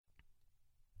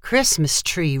Christmas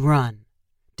Tree Run,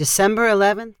 December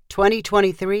 11th,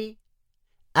 2023,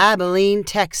 Abilene,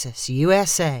 Texas,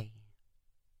 USA.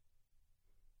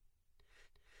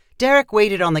 Derek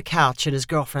waited on the couch in his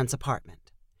girlfriend's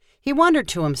apartment. He wondered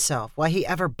to himself why he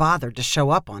ever bothered to show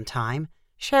up on time.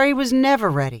 Sherry was never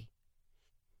ready.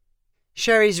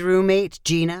 Sherry's roommate,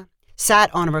 Gina,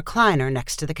 sat on a recliner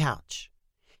next to the couch.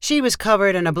 She was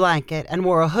covered in a blanket and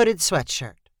wore a hooded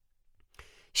sweatshirt.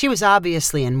 She was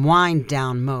obviously in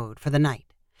wind-down mode for the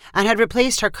night and had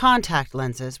replaced her contact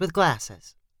lenses with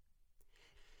glasses.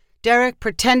 Derek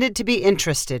pretended to be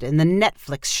interested in the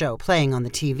Netflix show playing on the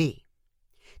TV.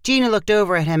 Gina looked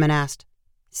over at him and asked,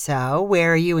 "So,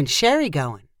 where are you and Sherry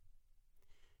going?"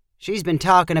 "She's been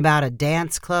talking about a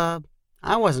dance club.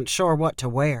 I wasn't sure what to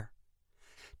wear."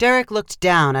 Derek looked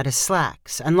down at his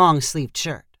slacks and long-sleeved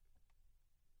shirt.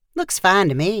 "Looks fine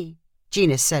to me,"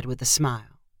 Gina said with a smile.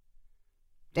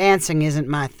 "Dancing isn't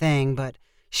my thing, but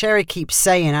Sherry keeps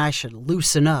saying I should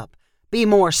loosen up, be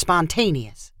more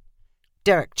spontaneous."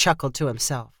 Derek chuckled to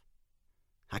himself.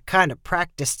 "I kind of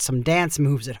practiced some dance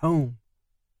moves at home."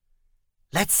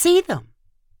 "Let's see them."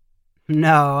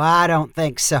 "No, I don't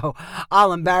think so.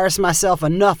 I'll embarrass myself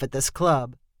enough at this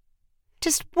club."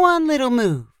 "Just one little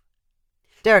move."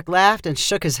 Derek laughed and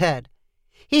shook his head.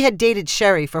 He had dated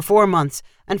Sherry for 4 months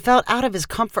and felt out of his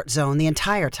comfort zone the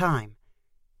entire time.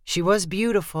 She was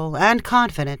beautiful and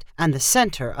confident and the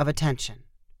center of attention.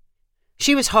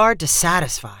 She was hard to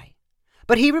satisfy,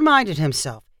 but he reminded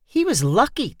himself he was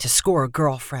lucky to score a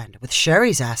girlfriend with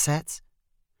Sherry's assets.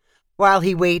 While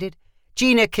he waited,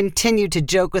 Gina continued to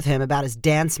joke with him about his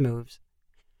dance moves.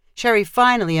 Sherry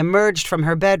finally emerged from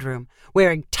her bedroom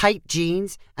wearing tight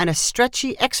jeans and a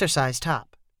stretchy exercise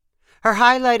top. Her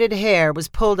highlighted hair was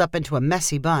pulled up into a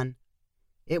messy bun.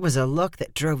 It was a look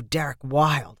that drove Derek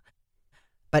wild,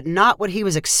 but not what he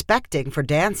was expecting for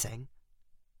dancing.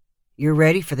 "You're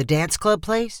ready for the dance club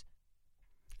place?"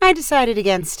 "I decided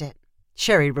against it,"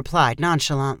 Sherry replied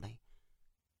nonchalantly.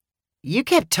 "You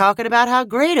kept talking about how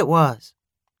great it was."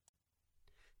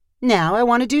 "Now I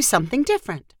want to do something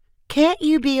different. Can't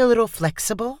you be a little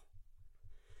flexible?"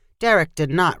 Derek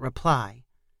did not reply.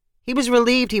 He was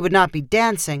relieved he would not be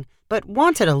dancing, but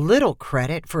wanted a little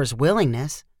credit for his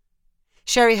willingness.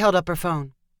 Sherry held up her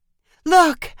phone.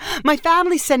 "Look, my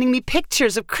family's sending me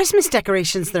pictures of Christmas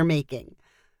decorations they're making.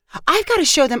 I've got to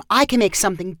show them I can make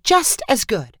something just as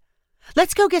good.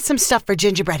 Let's go get some stuff for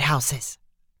gingerbread houses."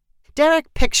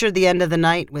 Derek pictured the end of the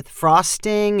night with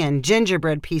frosting and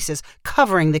gingerbread pieces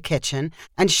covering the kitchen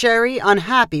and Sherry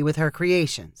unhappy with her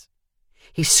creations.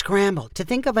 He scrambled to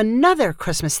think of another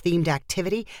Christmas-themed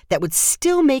activity that would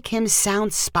still make him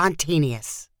sound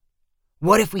spontaneous.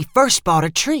 "What if we first bought a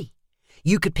tree?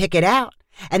 You could pick it out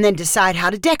and then decide how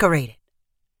to decorate it."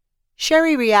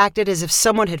 Sherry reacted as if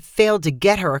someone had failed to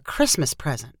get her a Christmas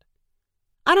present.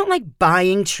 "I don't like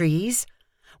buying trees.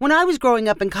 When I was growing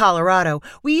up in Colorado,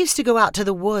 we used to go out to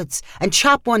the woods and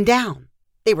chop one down.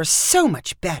 They were so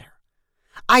much better.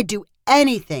 I'd do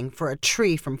anything for a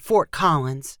tree from Fort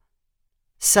Collins."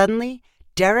 Suddenly,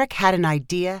 Derek had an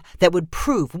idea that would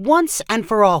prove once and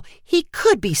for all he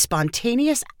could be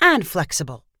spontaneous and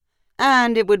flexible.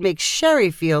 And it would make Sherry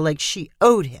feel like she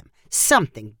owed him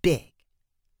something big.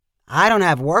 "I don't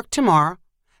have work tomorrow.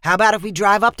 How about if we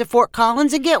drive up to Fort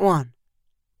Collins and get one?"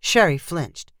 Sherry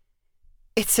flinched.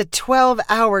 "It's a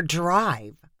 12-hour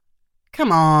drive."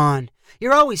 "Come on.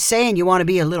 You're always saying you want to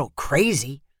be a little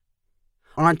crazy.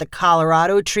 Aren't the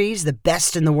Colorado trees the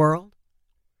best in the world?"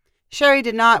 Sherry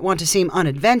did not want to seem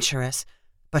unadventurous,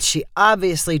 but she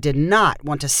obviously did not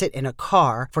want to sit in a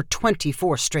car for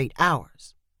 24 straight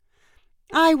hours.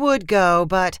 "I would go,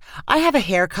 but I have a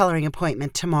hair coloring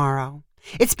appointment tomorrow.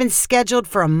 It's been scheduled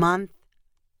for a month.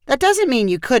 That doesn't mean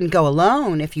you couldn't go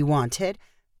alone if you wanted.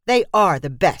 They are the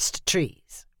best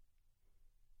trees."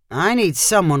 "I need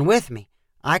someone with me.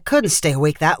 I couldn't stay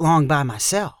awake that long by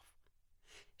myself."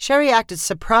 Sherry acted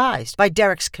surprised by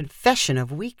Derek's confession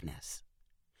of weakness.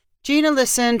 Gina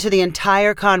listened to the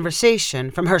entire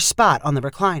conversation from her spot on the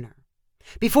recliner.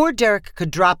 Before Derek could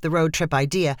drop the road trip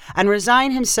idea and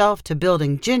resign himself to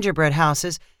building gingerbread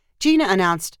houses, Gina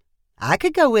announced, "I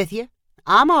could go with you.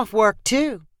 I'm off work,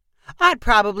 too. I'd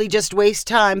probably just waste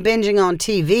time binging on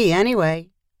TV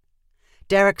anyway."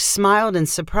 Derek smiled in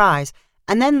surprise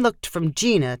and then looked from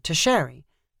Gina to Sherry.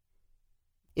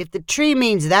 "If the tree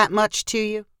means that much to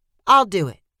you, I'll do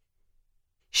it."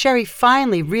 Sherry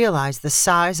finally realized the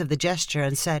size of the gesture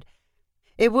and said,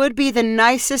 "It would be the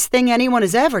nicest thing anyone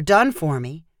has ever done for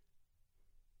me."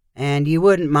 "And you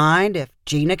wouldn't mind if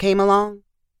Gina came along?"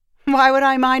 "Why would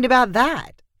I mind about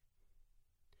that?"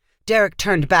 Derek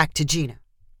turned back to Gina.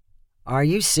 Are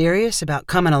you serious about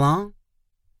coming along?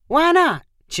 Why not?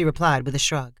 She replied with a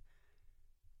shrug.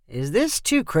 Is this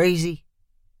too crazy?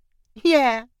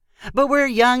 Yeah, but we're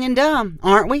young and dumb,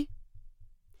 aren't we?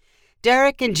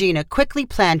 Derek and Gina quickly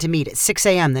planned to meet at 6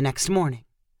 a.m. the next morning.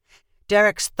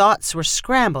 Derek's thoughts were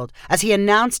scrambled as he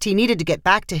announced he needed to get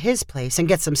back to his place and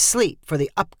get some sleep for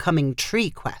the upcoming tree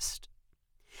quest.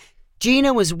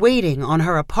 Gina was waiting on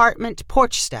her apartment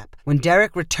porch step when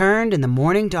Derek returned in the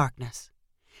morning darkness.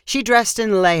 She dressed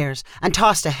in layers and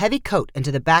tossed a heavy coat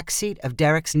into the back seat of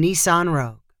Derek's Nissan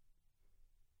Rogue.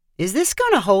 Is this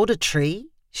going to hold a tree?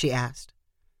 She asked.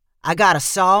 I got a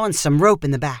saw and some rope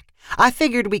in the back. I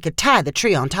figured we could tie the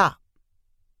tree on top.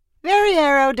 Very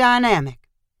aerodynamic.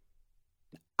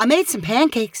 I made some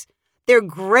pancakes. They're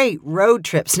great road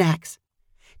trip snacks.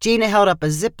 Gina held up a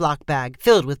Ziploc bag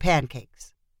filled with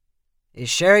pancakes. Is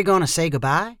Sherry going to say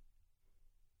goodbye?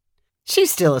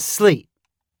 She's still asleep.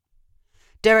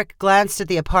 Derek glanced at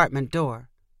the apartment door.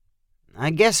 I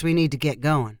guess we need to get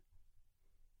going.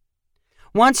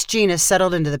 Once Gina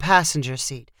settled into the passenger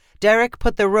seat, Derek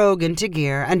put the Rogue into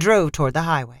gear and drove toward the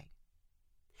highway.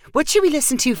 What should we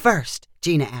listen to first?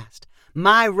 Gina asked.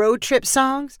 My road trip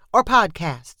songs or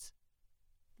podcasts?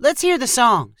 Let's hear the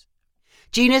songs.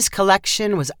 Gina's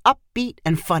collection was upbeat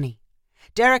and funny.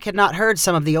 Derek had not heard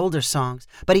some of the older songs,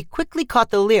 but he quickly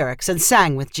caught the lyrics and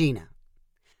sang with Gina.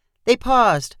 They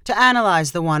paused to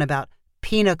analyze the one about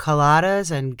pina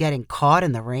coladas and getting caught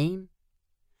in the rain.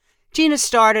 Gina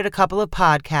started a couple of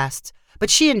podcasts, but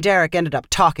she and Derek ended up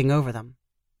talking over them.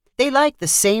 They liked the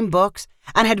same books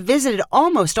and had visited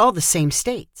almost all the same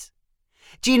states.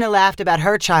 Gina laughed about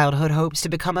her childhood hopes to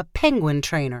become a penguin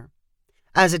trainer.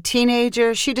 As a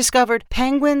teenager, she discovered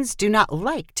penguins do not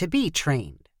like to be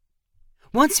trained.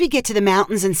 Once we get to the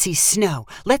mountains and see snow,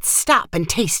 let's stop and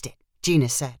taste it, Gina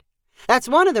said. That's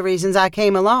one of the reasons I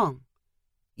came along.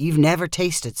 You've never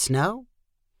tasted snow?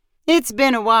 It's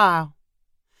been a while.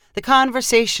 The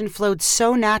conversation flowed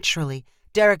so naturally,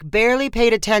 Derek barely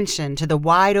paid attention to the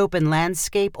wide-open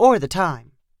landscape or the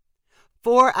time.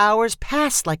 4 hours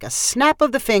passed like a snap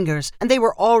of the fingers, and they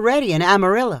were already in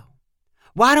Amarillo.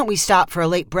 Why don't we stop for a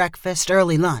late breakfast,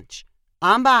 early lunch?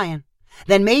 I'm buying.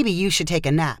 Then maybe you should take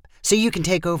a nap so you can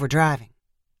take over driving.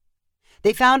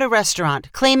 They found a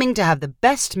restaurant claiming to have the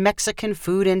best Mexican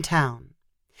food in town.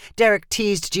 Derek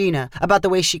teased Gina about the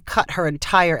way she cut her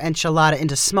entire enchilada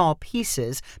into small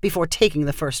pieces before taking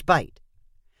the first bite.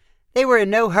 They were in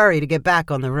no hurry to get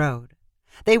back on the road.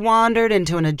 They wandered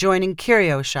into an adjoining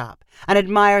curio shop and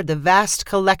admired the vast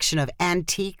collection of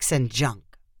antiques and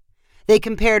junk. They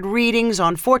compared readings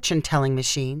on fortune-telling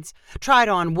machines, tried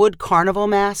on wood carnival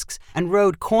masks, and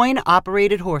rode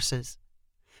coin-operated horses.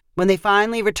 When they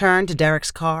finally returned to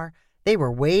Derek's car, they were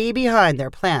way behind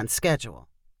their planned schedule.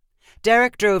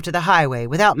 Derek drove to the highway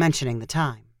without mentioning the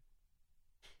time.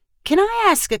 Can I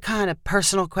ask a kind of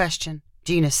personal question?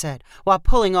 Gina said, while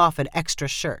pulling off an extra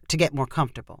shirt to get more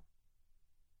comfortable.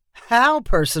 How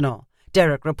personal?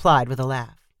 Derek replied with a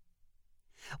laugh.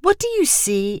 What do you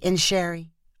see in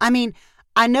Sherry? I mean,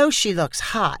 I know she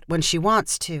looks hot when she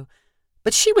wants to,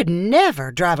 but she would never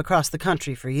drive across the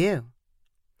country for you.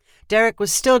 Derek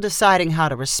was still deciding how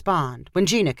to respond when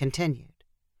Gina continued.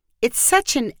 It's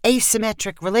such an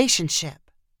asymmetric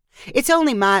relationship. It's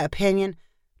only my opinion,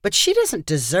 but she doesn't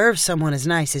deserve someone as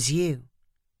nice as you.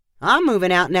 I'm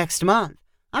moving out next month.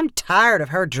 I'm tired of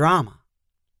her drama.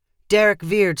 Derek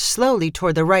veered slowly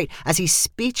toward the right as he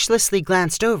speechlessly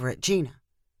glanced over at Gina.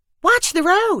 Watch the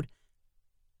road!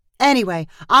 Anyway,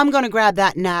 I'm going to grab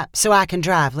that nap so I can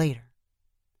drive later.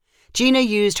 Gina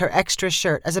used her extra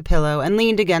shirt as a pillow and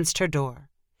leaned against her door.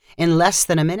 In less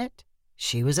than a minute,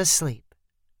 she was asleep.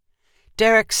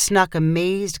 Derek snuck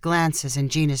amazed glances in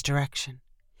Gina's direction.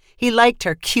 He liked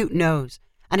her cute nose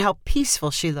and how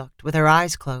peaceful she looked with her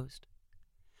eyes closed.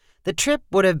 The trip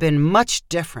would have been much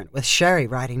different with Sherry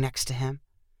riding next to him.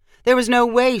 There was no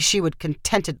way she would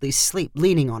contentedly sleep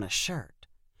leaning on a shirt.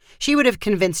 She would have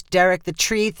convinced Derek the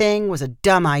tree thing was a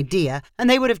dumb idea, and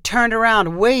they would have turned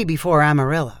around way before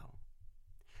Amarillo.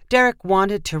 Derek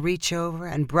wanted to reach over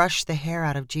and brush the hair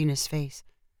out of Gina's face,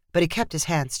 but he kept his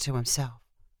hands to himself.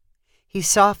 He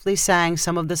softly sang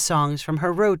some of the songs from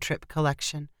her road trip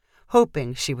collection,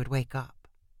 hoping she would wake up.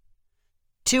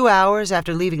 2 hours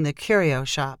after leaving the curio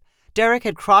shop, Derek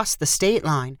had crossed the state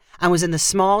line and was in the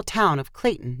small town of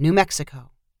Clayton, New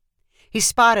Mexico. He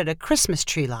spotted a Christmas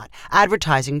tree lot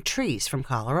advertising trees from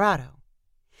Colorado.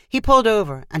 He pulled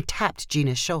over and tapped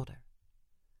Gina's shoulder.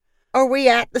 Are we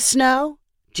at the snow?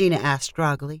 Gina asked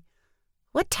groggily.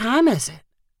 What time is it?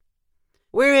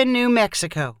 We're in New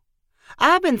Mexico.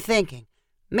 I've been thinking,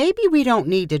 maybe we don't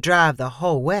need to drive the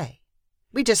whole way.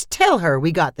 We just tell her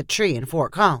we got the tree in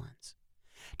Fort Collins."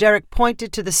 Derek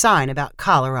pointed to the sign about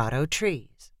Colorado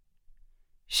trees.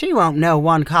 "She won't know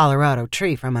one Colorado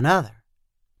tree from another."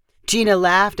 Gina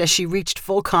laughed as she reached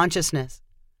full consciousness.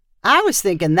 "I was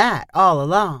thinking that all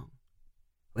along.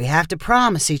 We have to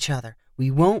promise each other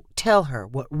we won't tell her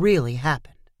what really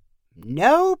happened."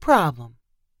 "No problem."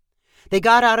 They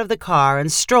got out of the car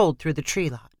and strolled through the tree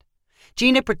lot.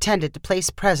 Gina pretended to place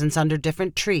presents under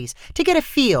different trees to get a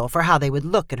feel for how they would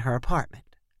look in her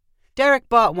apartment. Derek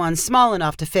bought one small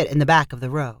enough to fit in the back of the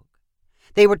Rogue.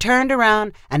 They were turned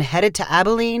around and headed to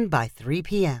Abilene by 3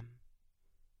 p.m.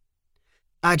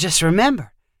 "I just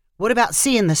remember. What about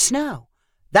seeing the snow?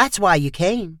 That's why you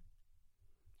came."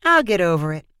 "I'll get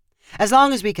over it, as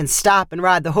long as we can stop and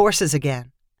ride the horses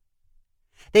again."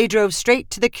 They drove straight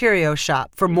to the curio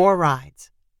shop for more rides.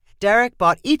 Derek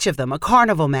bought each of them a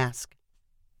carnival mask.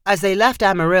 As they left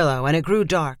Amarillo and it grew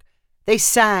dark, they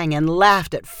sang and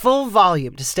laughed at full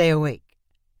volume to stay awake.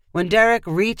 When Derek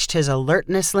reached his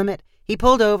alertness limit, he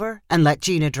pulled over and let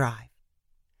Gina drive.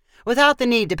 Without the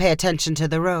need to pay attention to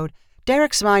the road,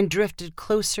 Derek's mind drifted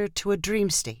closer to a dream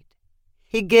state.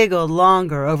 He giggled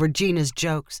longer over Gina's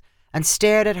jokes and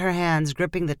stared at her hands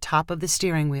gripping the top of the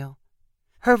steering wheel.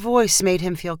 Her voice made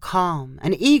him feel calm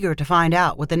and eager to find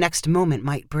out what the next moment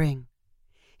might bring.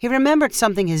 He remembered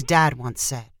something his dad once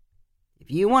said.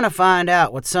 "If you want to find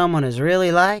out what someone is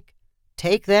really like,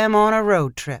 take them on a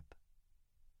road trip."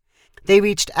 They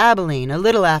reached Abilene a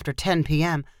little after 10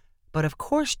 p.m., but of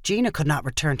course Gina could not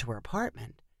return to her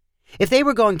apartment. If they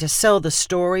were going to sell the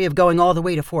story of going all the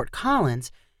way to Fort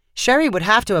Collins, Sherry would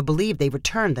have to have believed they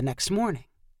returned the next morning.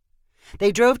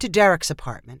 They drove to Derek's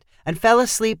apartment and fell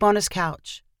asleep on his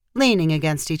couch, leaning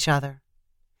against each other.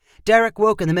 Derek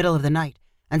woke in the middle of the night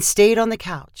and stayed on the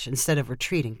couch instead of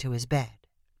retreating to his bed.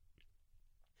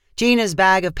 Gina's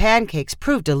bag of pancakes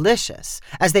proved delicious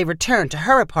as they returned to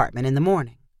her apartment in the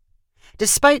morning.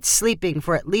 Despite sleeping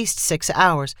for at least 6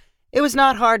 hours, it was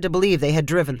not hard to believe they had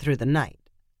driven through the night.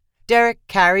 Derek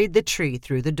carried the tree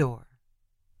through the door.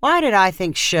 "Why did I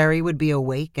think Sherry would be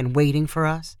awake and waiting for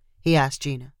us?" he asked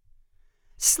Gina.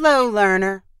 "Slow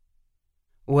learner."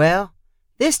 "Well,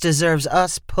 this deserves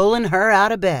us pulling her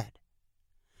out of bed."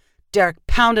 Derek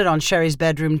pounded on Sherry's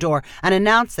bedroom door and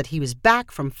announced that he was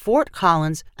back from Fort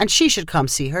Collins and she should come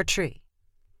see her tree.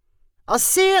 "I'll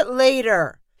see it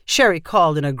later," Sherry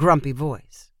called in a grumpy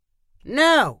voice.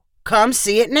 "No, come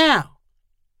see it now."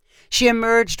 She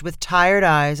emerged with tired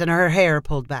eyes and her hair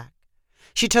pulled back.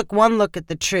 She took one look at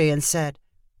the tree and said,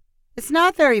 "It's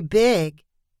not very big."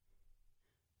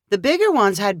 "The bigger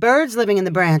ones had birds living in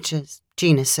the branches,"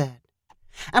 Gina said,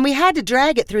 "and we had to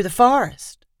drag it through the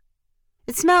forest."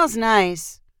 "It smells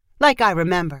nice, like I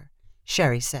remember,"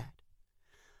 Sherry said.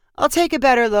 "I'll take a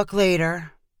better look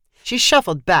later." She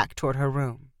shuffled back toward her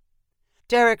room.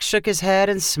 Derek shook his head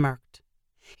and smirked.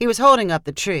 He was holding up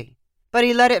the tree, but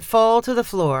he let it fall to the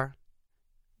floor.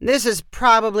 "This is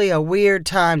probably a weird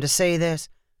time to say this,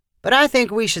 but I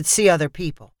think we should see other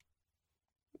people.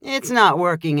 It's not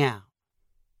working out."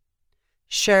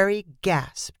 Sherry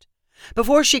gasped.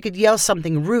 Before she could yell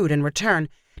something rude in return,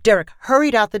 Derek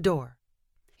hurried out the door.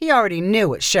 He already knew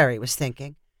what Sherry was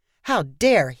thinking. How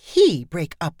dare he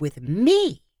break up with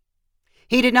me?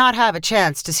 He did not have a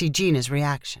chance to see Gina's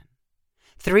reaction.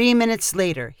 3 minutes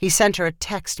later, he sent her a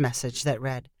text message that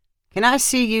read, "Can I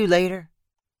see you later?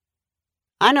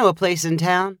 I know a place in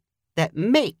town that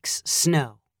makes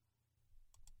snow."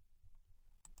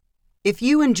 If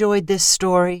you enjoyed this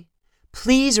story,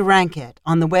 please rank it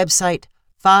on the website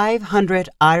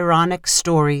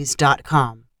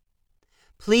 500ironicstories.com.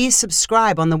 Please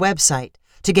subscribe on the website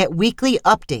to get weekly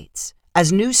updates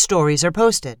as new stories are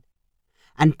posted.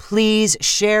 And please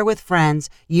share with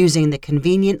friends using the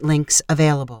convenient links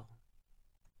available.